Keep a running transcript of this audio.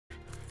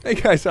Hey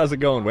guys, how's it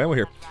going? Whamo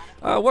here.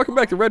 Welcome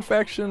back to Red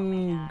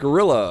Faction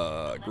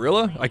Guerilla.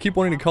 Guerilla? I keep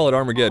wanting to call it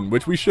Armageddon,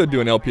 which we should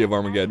do an LP of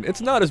Armageddon. It's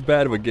not as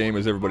bad of a game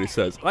as everybody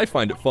says. I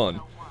find it fun,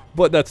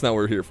 but that's not what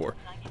we're here for.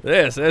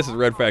 This is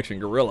Red Faction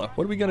Guerilla.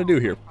 What are we gonna do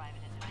here?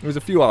 There's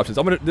a few options.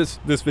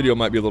 This video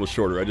might be a little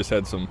shorter. I just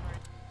had some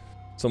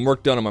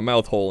work done on my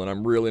mouth hole, and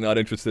I'm really not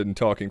interested in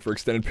talking for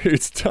extended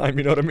periods of time.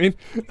 You know what I mean?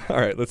 All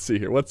right, let's see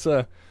here. What's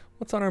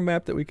on our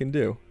map that we can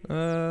do?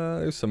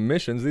 There's some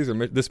missions.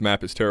 This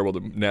map is terrible to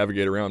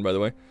navigate around, by the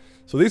way.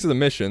 So these are the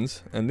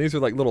missions, and these are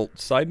like little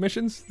side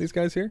missions, these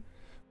guys here.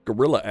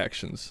 Guerrilla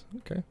actions.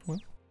 Okay, well,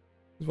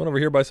 there's one over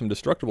here by some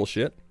destructible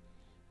shit.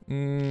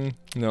 No,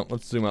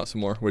 let's zoom out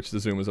some more, which the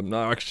zoom is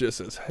obnoxious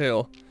as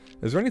hell.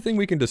 Is there anything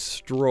we can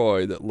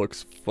destroy that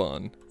looks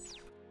fun?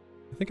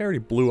 I think I already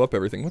blew up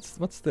everything.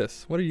 What's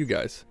this? What are you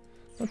guys?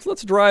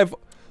 Let's drive.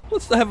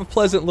 Let's have a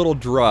pleasant little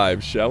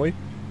drive, shall we?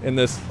 In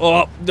this,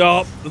 oh,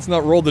 no, let's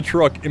not roll the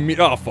truck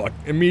oh fuck,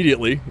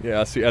 immediately.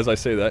 Yeah, see, as I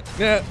say that,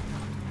 yeah.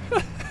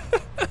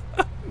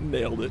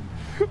 Nailed it.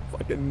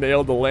 Fucking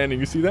nailed the landing,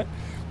 you see that?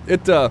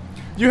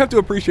 You have to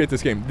appreciate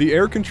this game. The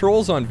air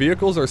controls on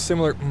vehicles are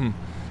similar,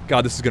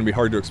 God, this is gonna be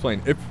hard to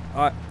explain.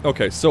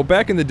 Okay, so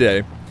back in the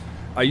day,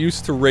 I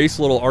used to race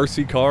little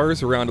RC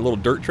cars around a little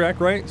dirt track,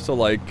 right? So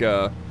like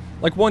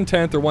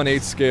 1/10 or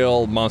 1/8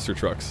 scale monster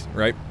trucks,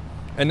 right?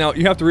 And now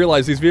you have to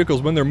realize these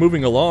vehicles, when they're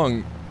moving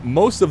along,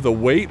 most of the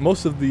weight,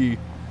 most of the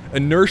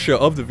inertia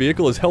of the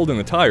vehicle is held in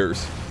the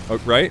tires,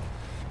 right?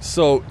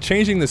 So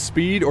changing the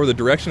speed or the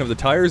direction of the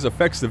tires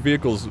affects the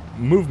vehicle's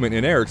movement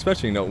in air,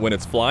 especially when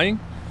it's flying.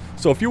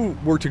 So if you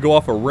were to go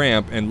off a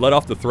ramp and let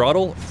off the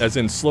throttle, as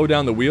in slow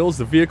down the wheels,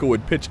 the vehicle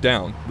would pitch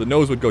down. The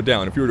nose would go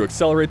down. If you were to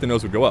accelerate, the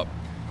nose would go up.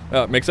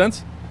 Make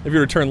sense? If you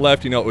were to turn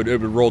left, it would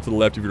roll to the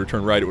left. If you were to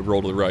turn right, it would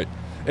roll to the right.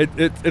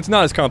 It's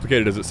not as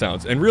complicated as it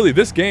sounds. And really,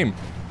 this game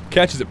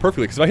catches it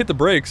perfectly, because if I hit the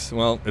brakes,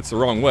 well, it's the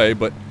wrong way,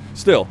 but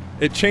still,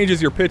 it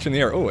changes your pitch in the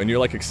air. Oh, and you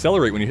like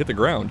accelerate when you hit the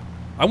ground.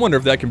 I wonder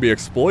if that can be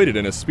exploited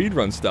in a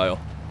speedrun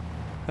style.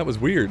 That was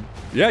weird.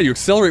 Yeah, you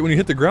accelerate when you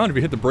hit the ground if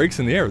you hit the brakes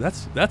in the air.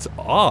 That's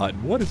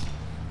odd.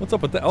 What's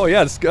up with that? Oh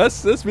yeah, this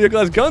vehicle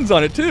has guns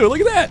on it too. Look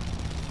at that.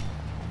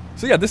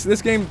 So yeah,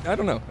 this game, I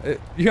don't know.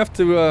 You have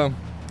to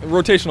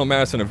rotational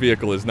mass in a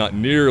vehicle is not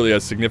nearly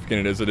as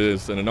significant as it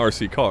is in an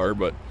RC car,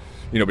 but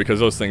you know, because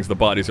those things, the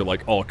bodies are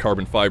like all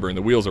carbon fiber and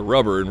the wheels are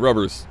rubber, and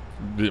rubber's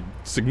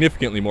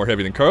significantly more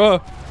heavy than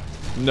car.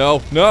 More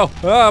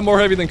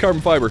heavy than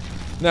carbon fiber.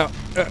 Now,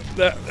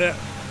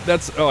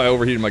 that's, oh, I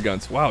overheated my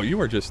guns. Wow, you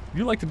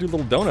like to do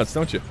little donuts,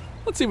 don't you?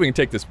 Let's see if we can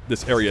take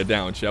this area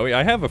down, shall we?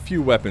 I have a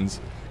few weapons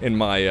in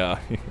my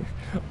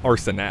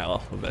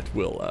arsenal that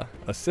will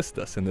assist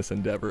us in this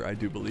endeavor, I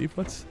do believe.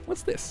 What's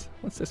this?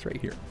 What's this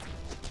right here?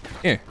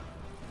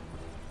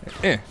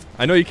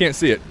 I know you can't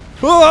see it.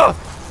 Ah!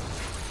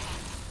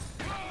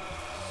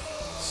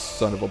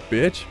 Son of a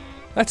bitch.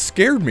 That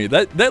scared me.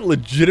 That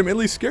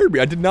legitimately scared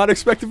me. I did not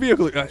expect a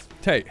vehicle.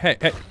 Hey.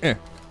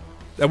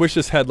 I wish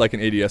this had like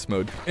an ADS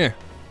mode. Am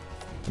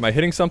I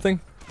hitting something?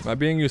 Am I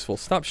being useful?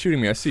 Stop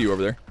shooting me. I see you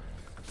over there.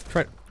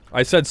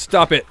 I said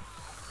stop it.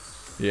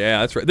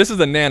 Yeah, that's right. This is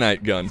a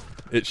nanite gun.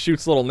 It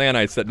shoots little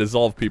nanites that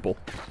dissolve people,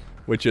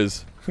 which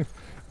is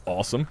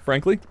awesome,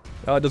 frankly.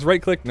 Does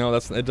right click? No,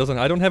 it doesn't.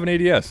 I don't have an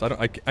ADS.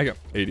 I got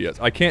ADS.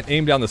 I can't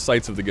aim down the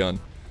sights of the gun.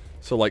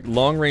 So like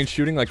long range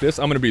shooting like this,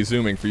 I'm gonna be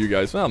zooming for you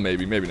guys. Well,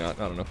 maybe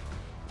not. I don't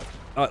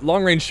know.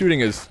 Long range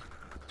shooting is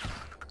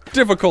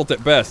difficult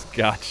at best.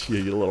 Gotcha,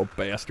 you little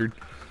bastard.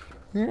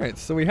 Alright,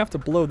 so we have to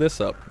blow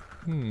this up.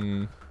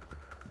 Along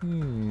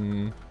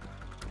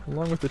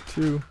with the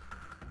two...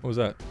 What was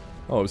that?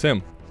 Oh, it was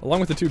him. Along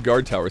with the two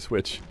guard towers,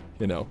 which,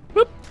 you know...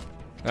 Whoop,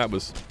 that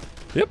was...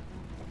 Yep.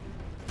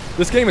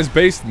 This game is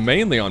based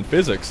mainly on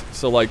physics.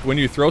 So like, when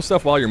you throw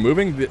stuff while you're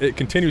moving, it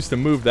continues to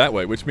move that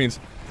way. Which means,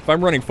 if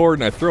I'm running forward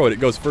and I throw it,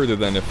 it goes further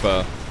than if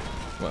I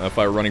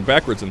were running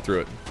backwards and threw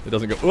it. It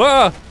doesn't go...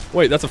 Ah!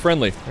 Wait, that's a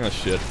friendly. Oh,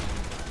 shit.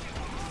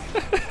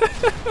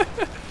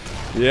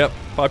 Yep,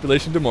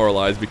 population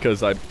demoralized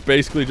because I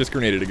basically just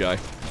grenaded a guy.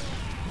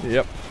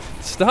 Yep.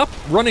 Stop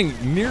running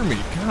near me.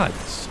 God,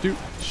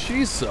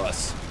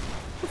 Jesus.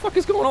 What the fuck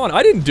is going on?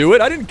 I didn't do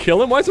it. I didn't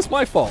kill him. Why is this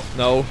my fault?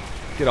 No.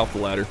 Get off the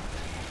ladder.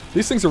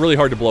 These things are really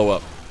hard to blow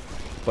up.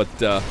 But,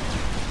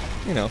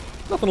 you know,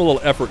 nothing a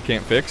little effort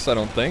can't fix, I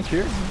don't think.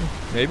 Here,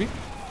 maybe.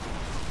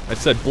 I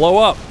said blow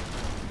up.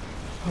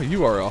 Oh,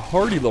 you are a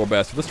hardy little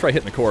bastard. Let's try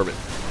hitting the core of it.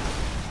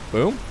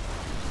 Boom.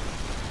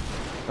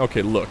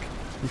 Okay, look.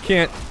 You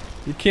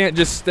can't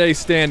just stay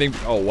standing.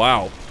 Oh,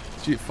 wow.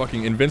 Gee,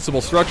 fucking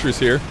invincible structures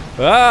here.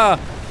 Ah!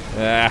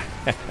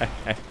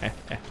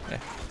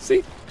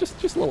 See?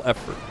 Just a little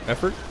effort.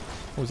 Effort?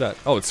 What was that?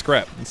 Oh, it's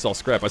scrap. It's all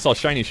scrap. I saw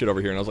shiny shit over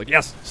here and I was like,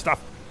 yes, stop.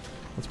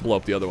 Let's blow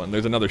up the other one.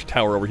 There's another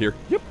tower over here.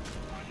 Yep.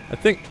 I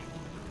think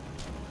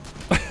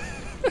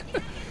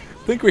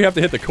we have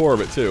to hit the core of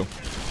it too.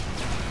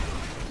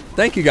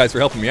 Thank you guys for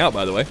helping me out,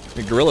 by the way.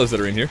 The gorillas that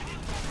are in here.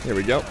 Here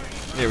we go.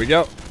 Here we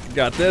go.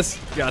 Got this.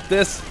 Got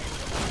this.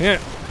 Yeah.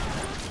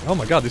 Oh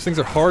my god, these things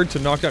are hard to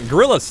knock down.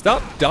 Guerilla,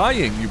 stop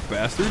dying, you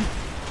bastard.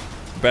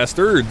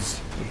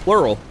 Bastards.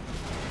 Plural.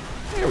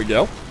 There we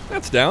go.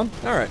 That's down.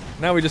 Alright.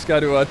 Now we just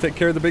got to take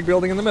care of the big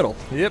building in the middle.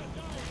 Yep.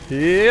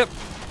 Yep.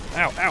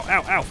 Ow, ow,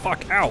 ow, ow.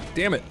 Fuck. Ow.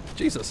 Damn it.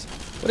 Jesus.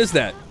 What is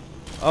that?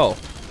 Oh.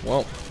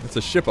 Well, it's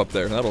a ship up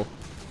there. That'll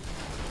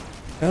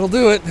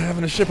do it.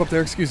 Having a ship up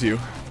there. Excuse you.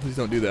 Please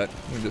don't do that.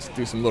 We'll just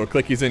do some little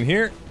clickies in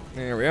here.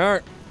 There we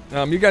are.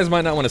 You guys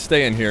might not want to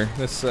stay in here.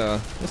 This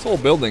whole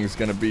building's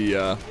gonna be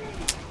a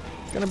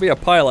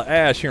pile of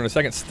ash here in a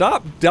second.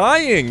 Stop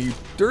dying, you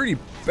dirty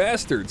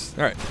bastards!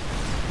 All right,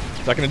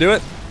 is that gonna do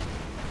it?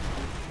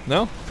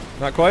 No,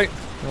 not quite.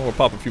 Well, we'll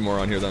pop a few more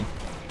on here then.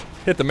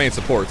 Hit the main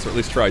supports, or at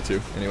least try to.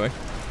 Anyway.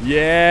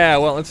 Yeah.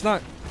 Well, it's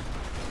not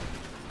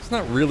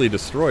really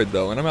destroyed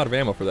though, and I'm out of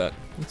ammo for that.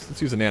 Let's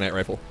use a nanite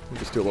rifle. We'll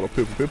just do a little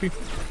poopy.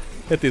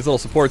 Hit these little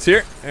supports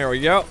here. There we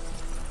go.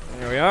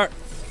 There we are.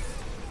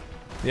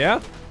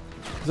 Yeah?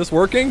 Is this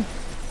working?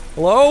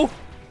 Hello?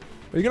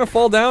 Are you gonna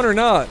fall down or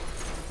not?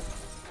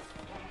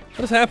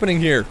 What is happening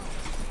here?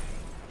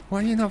 Why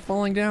are you not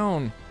falling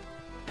down?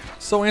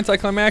 So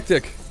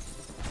anticlimactic.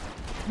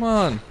 Come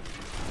on.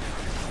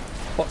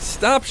 Oh,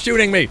 stop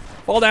shooting me!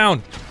 Fall down!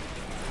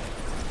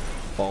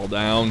 Fall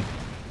down.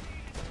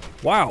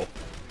 Wow.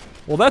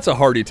 Well, that's a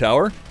hardy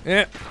tower.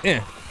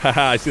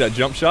 Haha, I see that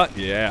jump shot?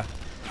 Yeah.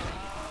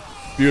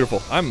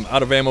 Beautiful. I'm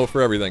out of ammo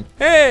for everything.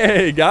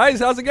 Hey, guys,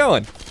 how's it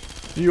going?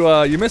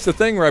 You missed the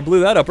thing where I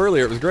blew that up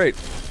earlier. It was great.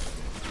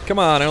 Come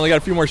on, I only got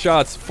a few more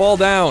shots. Fall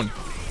down.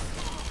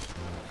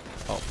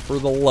 Oh, for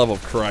the love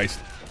of Christ.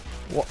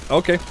 Well,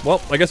 okay,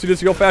 well, I guess we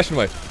just the old-fashioned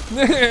way.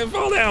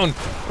 Fall down.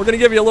 We're gonna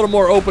give you a little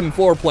more open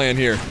floor plan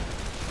here.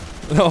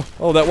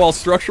 Oh, that wall's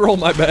structural.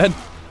 My bad.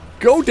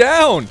 Go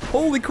down.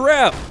 Holy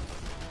crap.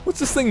 What's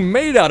this thing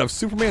made out of?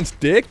 Superman's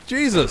dick?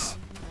 Jesus.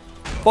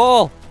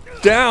 Fall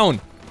down.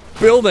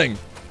 Building.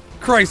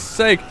 Christ's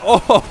sake.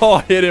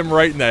 Oh, I hit him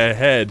right in the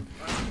head.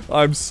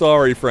 I'm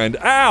sorry, friend.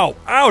 Ow!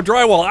 Ow,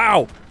 drywall,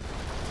 ow!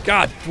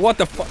 God, what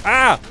the fuck?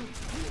 Ah!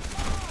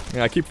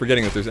 Yeah, I keep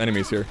forgetting that there's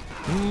enemies here.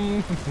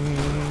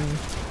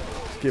 Just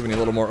giving you a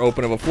little more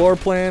open of a floor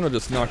plan. We'll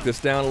just knock this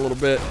down a little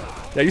bit.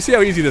 Yeah, you see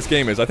how easy this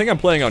game is. I think I'm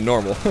playing on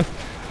normal.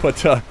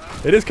 But,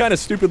 it is kind of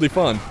stupidly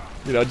fun.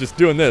 You know, just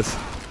doing this.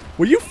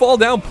 Will you fall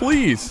down,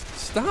 please?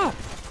 Stop.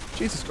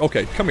 Jesus.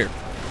 Okay, come here.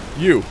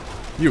 You,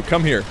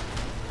 come here.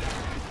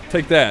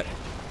 Take that.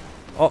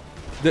 Oh,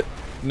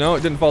 no,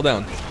 it didn't fall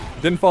down.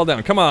 Didn't fall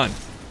down. Come on.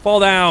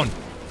 Fall down.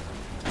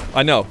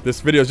 I know.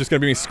 This video is just going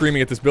to be me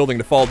screaming at this building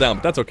to fall down,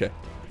 but that's okay.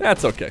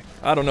 That's okay.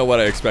 I don't know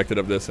what I expected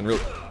of this, and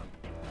really...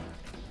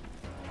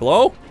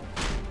 Hello?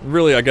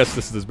 Really, I guess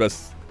this is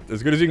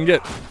as good as you can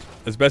get.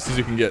 As best as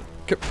you can get.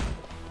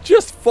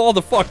 Just fall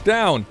the fuck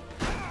down.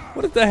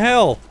 What the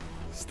hell?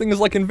 This thing is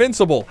like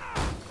invincible.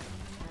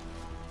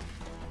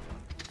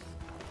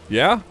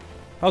 Yeah?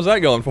 How's that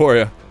going for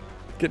you?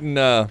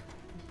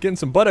 Getting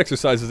some butt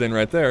exercises in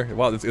right there.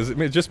 Wow, is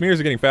it just me or is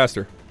it getting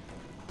faster?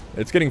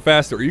 It's getting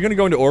faster. Are you gonna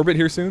go into orbit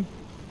here soon?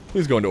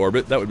 Please go into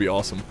orbit. That would be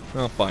awesome.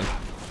 Oh, fine.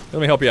 Let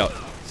me help you out.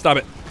 Stop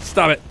it.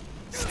 Stop it.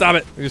 Stop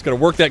it. We just gotta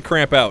work that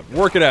cramp out.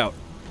 Work it out.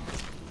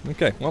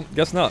 Okay, well,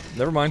 guess not.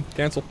 Never mind.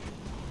 Cancel.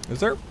 Is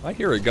there? I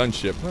hear a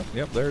gunship. Oh,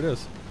 yep, there it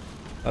is.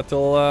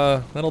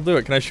 That'll do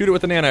it. Can I shoot it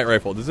with a nanite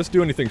rifle? Does this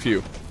do anything to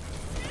you?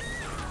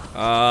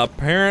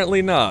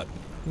 Apparently not.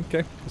 Okay.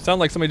 It sounded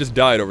like somebody just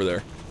died over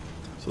there.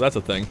 So that's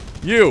a thing.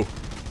 You!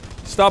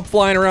 Stop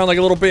flying around like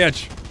a little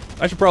bitch.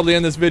 I should probably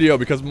end this video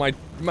because my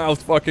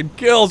mouth fucking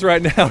kills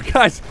right now.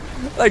 Guys,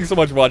 thanks so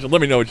much for watching.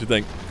 Let me know what you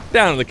think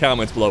down in the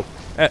comments below.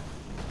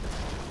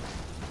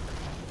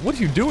 What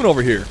are you doing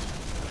over here?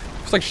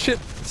 It's like shit.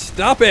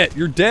 Stop it.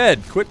 You're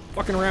dead. Quit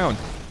fucking around.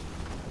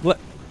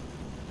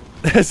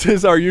 This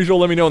is our usual.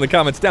 Let me know in the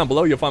comments down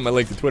below. You'll find my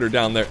link to Twitter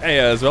down there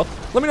as well.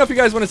 Let me know if you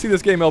guys want to see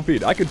this game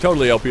LP'd. I could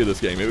totally LP this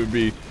game. It would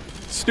be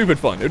stupid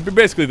fun. It would be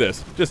basically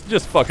this.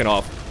 Just fucking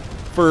off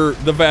for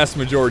the vast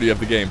majority of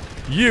the game.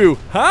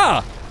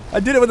 Ha! I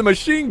did it with a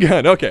machine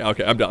gun. Okay,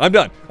 I'm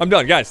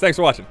done. Guys, thanks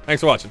for watching.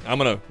 I'm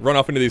gonna run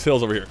off into these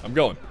hills over here. I'm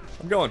going.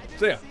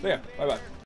 See ya. Bye-bye.